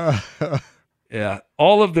name. Yeah.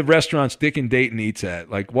 All of the restaurants Dick and Dayton eats at,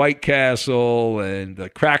 like White Castle and the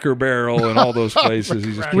Cracker Barrel and all those places.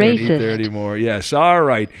 He just can't eat there anymore. Yes. All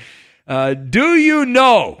right. Do you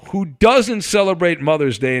know who doesn't celebrate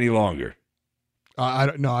Mother's Day any longer? I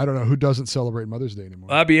don't know who doesn't celebrate Mother's Day anymore.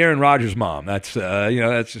 That'd be Aaron Rodgers' mom. That's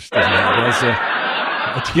that's just doesn't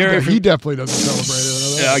happen. Gary he definitely doesn't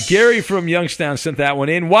celebrate it. Gary from Youngstown sent that one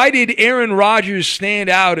in. Why did Aaron Rodgers stand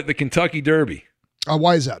out at the Kentucky Derby?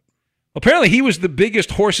 Why is that? Apparently, he was the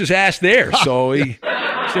biggest horse's ass there, so he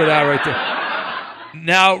stood out right there.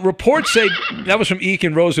 Now, reports say, that was from Eek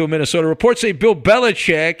in Roseville, Minnesota. Reports say Bill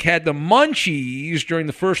Belichick had the munchies during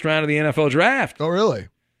the first round of the NFL draft. Oh, really?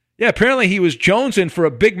 Yeah, apparently he was jonesing for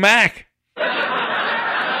a Big Mac.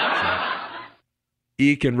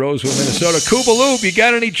 Eek in Roseville, Minnesota. Koopaloop, you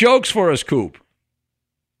got any jokes for us, Coop?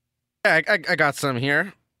 Yeah, I got some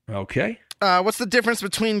here. Okay. What's the difference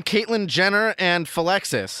between Caitlyn Jenner and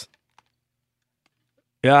Phylexis?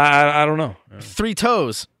 Yeah, I don't know. 3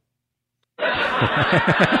 toes. That's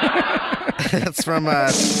from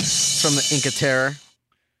the Inca Terror.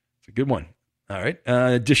 It's a good one. All right.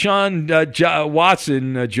 Deshaun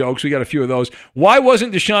Watson jokes. We got a few of those. Why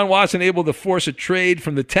wasn't Deshaun Watson able to force a trade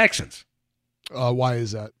from the Texans? Why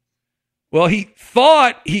is that? Well, he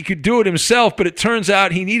thought he could do it himself, but it turns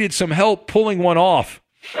out he needed some help pulling one off.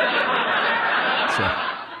 So,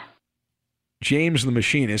 James the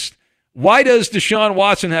Machinist. Why does Deshaun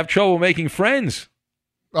Watson have trouble making friends?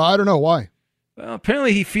 I don't know. Why? Well,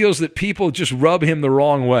 apparently he feels that people just rub him the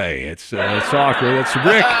wrong way. It's awkward. That's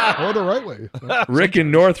Rick. Or the right way. Rick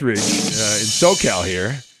in Northridge in SoCal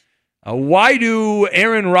here. Why do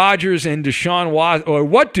Aaron Rodgers and Deshaun Watson, or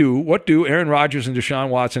what do Aaron Rodgers and Deshaun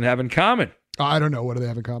Watson have in common? I don't know. What do they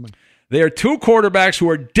have in common? They are two quarterbacks who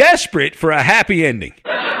are desperate for a happy ending.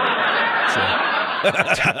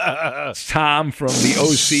 It's Tom from the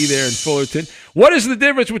OC there in Fullerton. What is the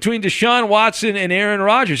difference between Deshaun Watson and Aaron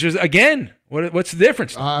Rodgers? Again, what's the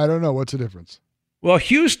difference? I don't know. What's the difference? Well,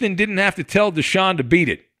 Houston didn't have to tell Deshaun to beat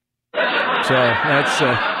it. So that's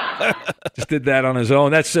just did that on his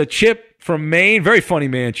own. That's Chip from Maine. Very funny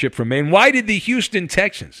man, Chip from Maine. Why did the Houston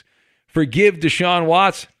Texans forgive Deshaun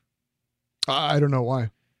Watson? I don't know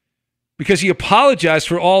why. Because he apologized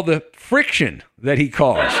for all the friction that he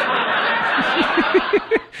caused.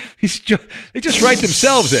 They just write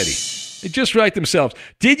themselves, Eddie. They just write themselves.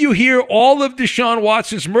 Did you hear all of Deshaun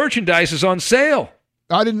Watson's merchandise is on sale?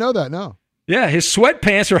 I didn't know that, no. Yeah, his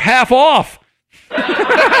sweatpants are half off.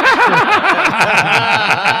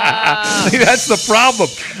 That's the problem.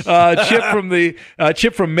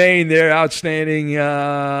 Chip from Maine there, outstanding.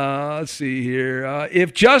 Let's see here.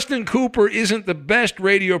 If Justin Cooper isn't the best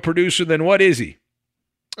radio producer, then what is he?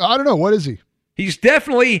 I don't know. What is he? He's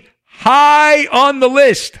definitely high on the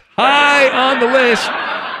list. High on the list.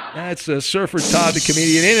 That's Surfer Todd, the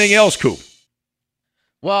comedian. Anything else, Coop?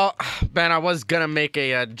 Well, Ben, I was going to make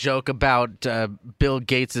a joke about Bill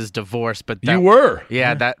Gates' divorce, but that, you were.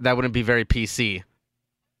 Yeah, that wouldn't be very PC.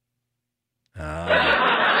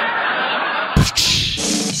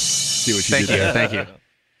 See what you did there. Thank you.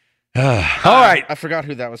 All right. I forgot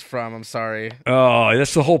who that was from. I'm sorry. Oh,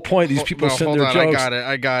 that's the whole point. These people send their jokes.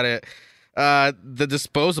 I got it. The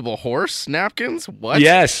disposable horse napkins? What?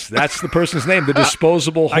 Yes, that's the person's name. The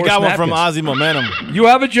disposable horse napkins. I got one from Ozzy Momentum. You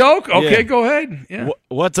have a joke? Okay, Go ahead. Yeah.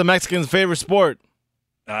 What's a Mexican's favorite sport?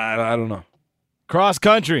 I don't know. Cross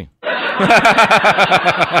country.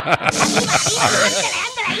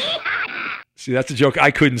 See, that's a joke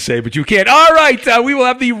I couldn't say, but you can. All right, we will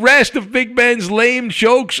have the rest of Big Ben's lame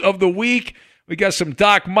jokes of the week. We got some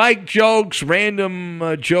Doc Mike jokes,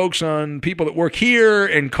 random jokes on people that work here,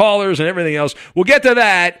 and callers and everything else. We'll get to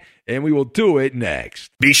that, and we will do it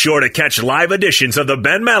next. Be sure to catch live editions of the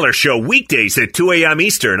Ben Maller Show weekdays at 2 a.m.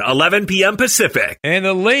 Eastern, 11 p.m. Pacific. And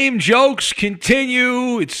the lame jokes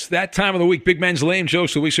continue. It's that time of the week. Big Ben's lame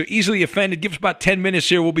jokes of the week. So easily offended. Give us about 10 minutes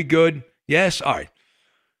here. We'll be good. Yes? All right.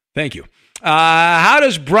 Thank you. How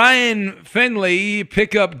does Brian Finley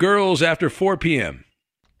pick up girls after 4 p.m.?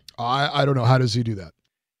 I don't know. How does he do that?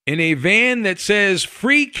 In a van that says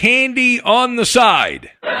free candy on the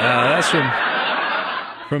side. That's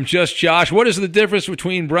from Just Josh. What is the difference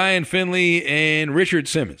between Brian Finley and Richard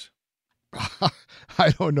Simmons?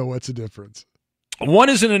 I don't know what's the difference. One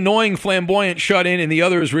is an annoying flamboyant shut-in, and the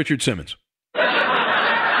other is Richard Simmons.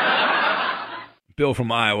 Bill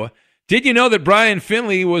from Iowa. Did you know that Brian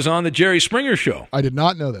Finley was on the Jerry Springer Show? I did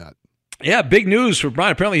not know that. Yeah, big news for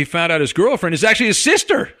Brian. Apparently he found out his girlfriend is actually his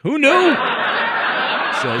sister. Who knew?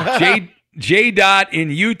 So J. Dot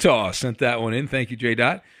in Utah sent that one in. Thank you, J.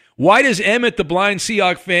 Dot. Why does Emmett, the blind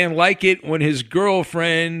Seahawk fan, like it when his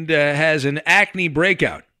girlfriend has an acne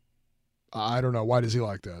breakout? I don't know. Why does he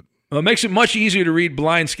like that? Well, it makes it much easier to read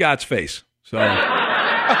blind Scott's face. So, oh,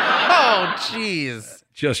 jeez.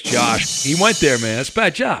 Just Josh. He went there, man. That's a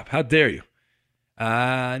bad job. How dare you?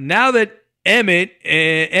 Now that Emmett,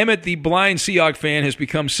 the blind Seahawk fan, has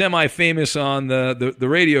become semi-famous on the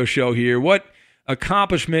radio show here, what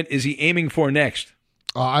accomplishment is he aiming for next?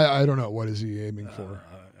 I don't know. What is he aiming for?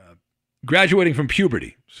 Graduating from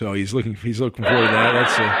puberty. So he's looking forward to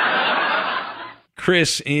that. That's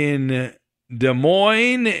Chris in Des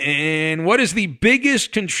Moines. And what is the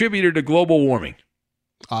biggest contributor to global warming?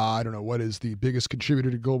 I don't know. What is the biggest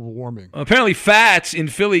contributor to global warming? Apparently, Fats in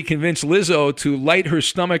Philly convinced Lizzo to light her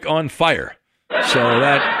stomach on fire. So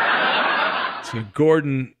that's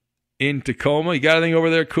Gordon in Tacoma. You got anything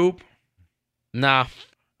over there, Coop? Nah.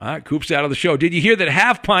 All right, Coop's out of the show. Did you hear that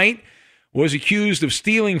Half Pint was accused of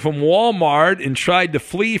stealing from Walmart and tried to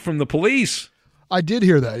flee from the police? I did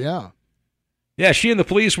hear that, yeah. Yeah, she and the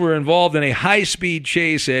police were involved in a high-speed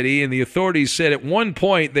chase, Eddie, and the authorities said at one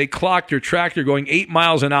point they clocked her tractor going 8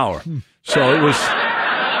 miles an hour. So it was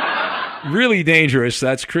really dangerous.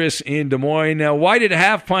 That's Chris in Des Moines. Now, why did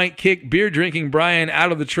Half Pint kick beer-drinking Brian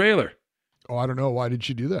out of the trailer? Oh, I don't know. Why did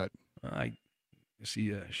she do that? I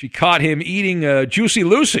see. She caught him eating Juicy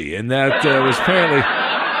Lucy, and that was apparently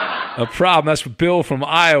a problem. That's Bill from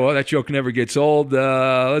Iowa. That joke never gets old.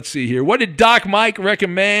 Let's see here. What did Doc Mike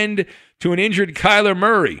recommend to an injured Kyler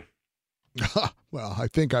Murray? Well, I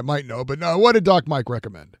think I might know, but no. What did Doc Mike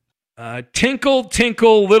recommend? Tinkle,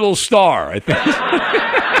 tinkle, little star, I think.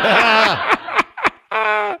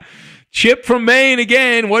 Chip from Maine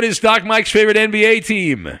again. What is Doc Mike's favorite NBA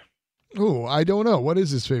team? Oh, I don't know. What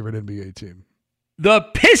is his favorite NBA team? The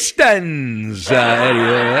Pistons. Eddie,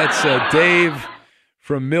 that's Dave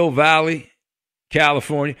from Mill Valley,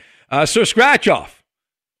 California. Sir Scratchoff.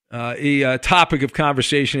 A topic of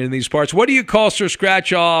conversation in these parts. What do you call Sir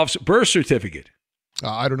Scratchoff's birth certificate?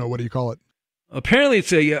 I don't know. What do you call it? Apparently,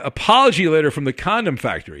 it's a apology letter from the condom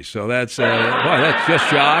factory. So that's that's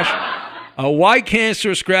just Josh. Why can't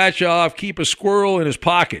Sir Scratchoff keep a squirrel in his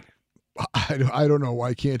pocket? I don't know.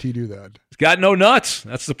 Why can't he do that? He's got no nuts.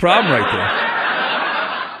 That's the problem right there.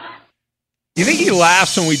 You think he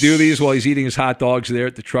laughs when we do these while he's eating his hot dogs there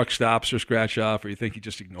at the truck stop, Sir Scratchoff, or you think he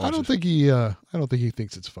just ignores it? I don't think he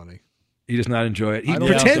thinks it's funny. He does not enjoy it. He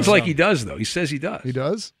pretends like he does, though. He says he does. He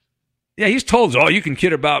does? Yeah, he's told, "Oh, you can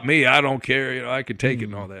kid about me. I don't care. I can take it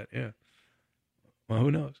and all that." Yeah. Well,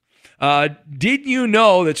 who knows? Did you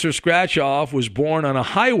know that Sir Scratchoff was born on a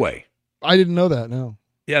highway? I didn't know that. No.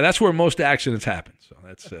 Yeah, that's where most accidents happen. So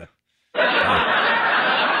that's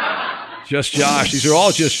just Josh. These are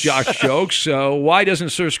all just Josh jokes. So why doesn't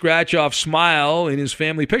Sir Scratchoff smile in his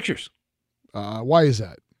family pictures? Why is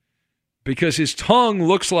that? Because his tongue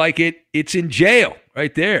looks like it's in jail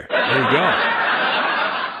right there. There you go.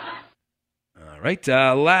 All right,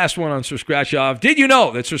 last one on Sir Scratchoff. Did you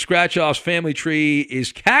know that Sir Scratchoff's family tree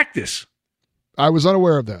is cactus? I was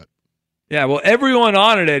unaware of that. Yeah, well, everyone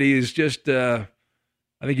on it, Eddie, is just, I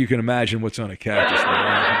think you can imagine what's on a cactus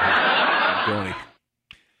there.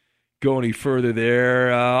 Go any further there.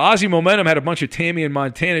 Aussie Momentum had a bunch of Tammy and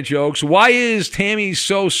Montana jokes. Why is Tammy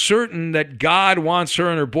so certain that God wants her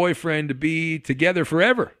and her boyfriend to be together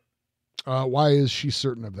forever? Why is she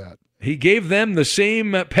certain of that? He gave them the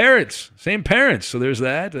same parents. So there's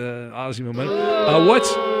that. Aussie Momentum.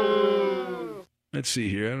 Let's see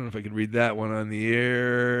here. I don't know if I can read that one on the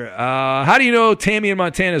air. How do you know Tammy and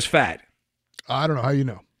Montana's fat? I don't know. How do you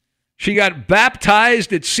know? She got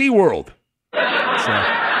baptized at SeaWorld.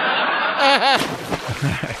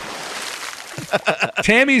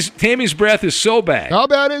 Tammy's breath is so bad. How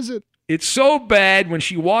bad is it? It's so bad when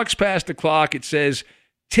she walks past the clock, it says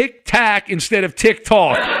tic-tac instead of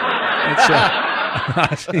tick-talk.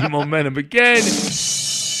 That's Momentum again.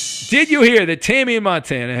 Did you hear that Tammy in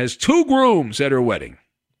Montana has 2 grooms at her wedding?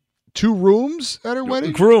 2 rooms at her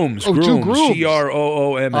wedding? Grooms. Oh, 2 grooms.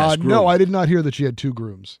 Grooms. No, I did not hear that she had 2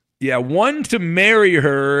 grooms. Yeah, one to marry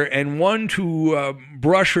her and one to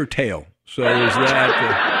brush her tail. So there's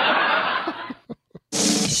that.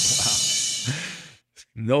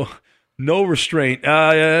 No restraint.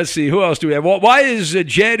 Let's see. Who else do we have? Well, why is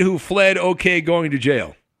Jed, who fled, okay going to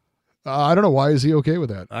jail? I don't know. Why is he okay with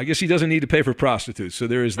that? I guess he doesn't need to pay for prostitutes. So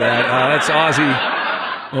there is that. That's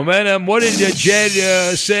Aussie Momentum. What did Jed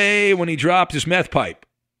say when he dropped his meth pipe?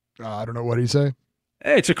 I don't know. What did he say?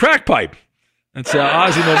 Hey, it's a crack pipe. That's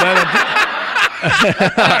Ozzy Momentum.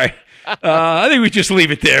 All right. I think we just leave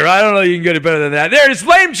it there. I don't know you can get it better than that. There it is,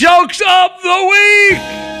 Lame Jokes of the Week.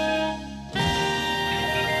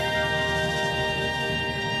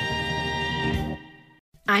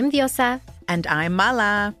 I'm Diosa. And I'm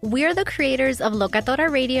Mala. We're the creators of Locatora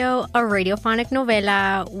Radio, a radiophonic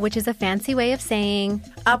novela, which is a fancy way of saying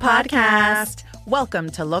a podcast. Welcome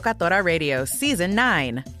to Locatora Radio Season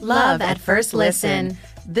 9. Love at First Listen.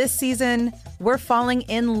 This season, we're falling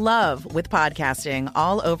in love with podcasting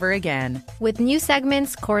all over again. With new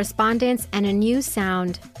segments, correspondence, and a new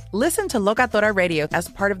sound. Listen to Locatora Radio as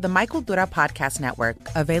part of the My Cultura Podcast Network,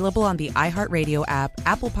 available on the iHeartRadio app,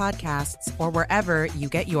 Apple Podcasts, or wherever you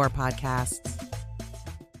get your podcasts.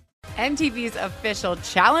 MTV's official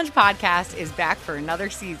Challenge podcast is back for another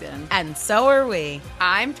season. And so are we.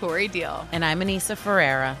 I'm Tori Deal. And I'm Anissa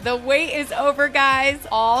Ferreira. The wait is over, guys.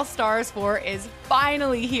 All Stars 4 is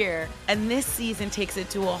finally here. And this season takes it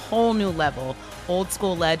to a whole new level. Old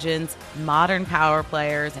school legends, modern power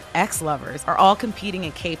players, and ex-lovers are all competing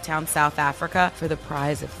in Cape Town, South Africa for the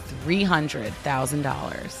prize of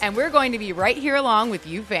 $300,000. And we're going to be right here along with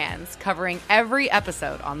you fans, covering every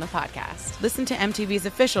episode on the podcast. Listen to MTV's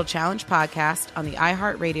official Challenge podcast on the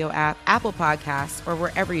iHeartRadio app, Apple Podcasts, or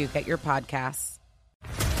wherever you get your podcasts.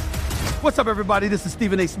 What's up, everybody? This is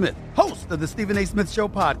Stephen A. Smith, host of the Stephen A. Smith Show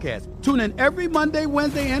podcast. Tune in every Monday,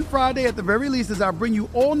 Wednesday, and Friday at the very least as I bring you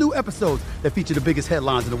all new episodes that feature the biggest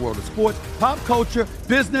headlines in the world of sports, pop culture,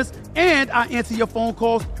 business, and I answer your phone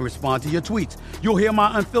calls and respond to your tweets. You'll hear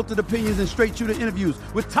my unfiltered opinions and straight-shooter interviews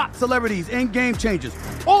with top celebrities and game changers.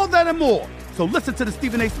 All that and more. So listen to the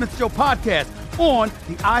Stephen A. Smith Show podcast on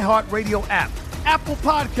the iHeartRadio app, Apple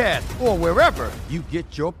Podcasts, or wherever you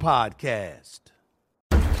get your podcast.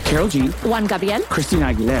 Karol G, Juan Gabriel, Christina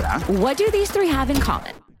Aguilera. What do these three have in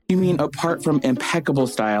common? You mean apart from impeccable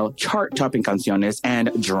style, chart-topping canciones,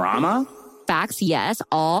 and drama? Facts, yes,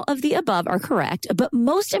 all of the above are correct, but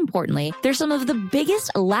most importantly, they're some of the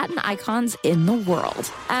biggest Latin icons in the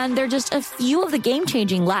world. And they're just a few of the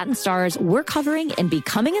game-changing Latin stars we're covering in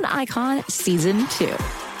Becoming an Icon Season 2.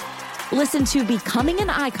 Listen to Becoming an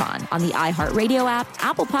Icon on the iHeartRadio app,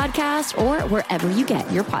 Apple Podcasts, or wherever you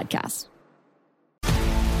get your podcasts.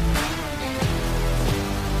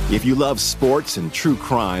 If you love sports and true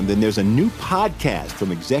crime, then there's a new podcast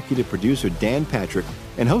from executive producer Dan Patrick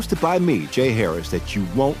and hosted by me, Jay Harris, that you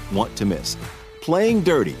won't want to miss. Playing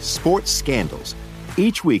Dirty: Sports Scandals.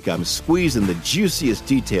 Each week, I'm squeezing the juiciest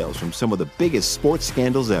details from some of the biggest sports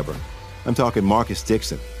scandals ever. I'm talking Marcus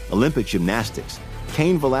Dixon, Olympic gymnastics,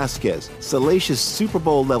 Cain Velasquez, salacious Super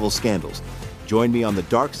Bowl-level scandals. Join me on the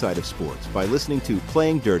dark side of sports by listening to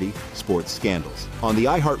Playing Dirty: Sports Scandals on the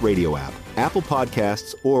iHeartRadio app, Apple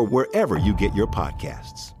Podcasts, or wherever you get your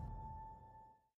podcasts.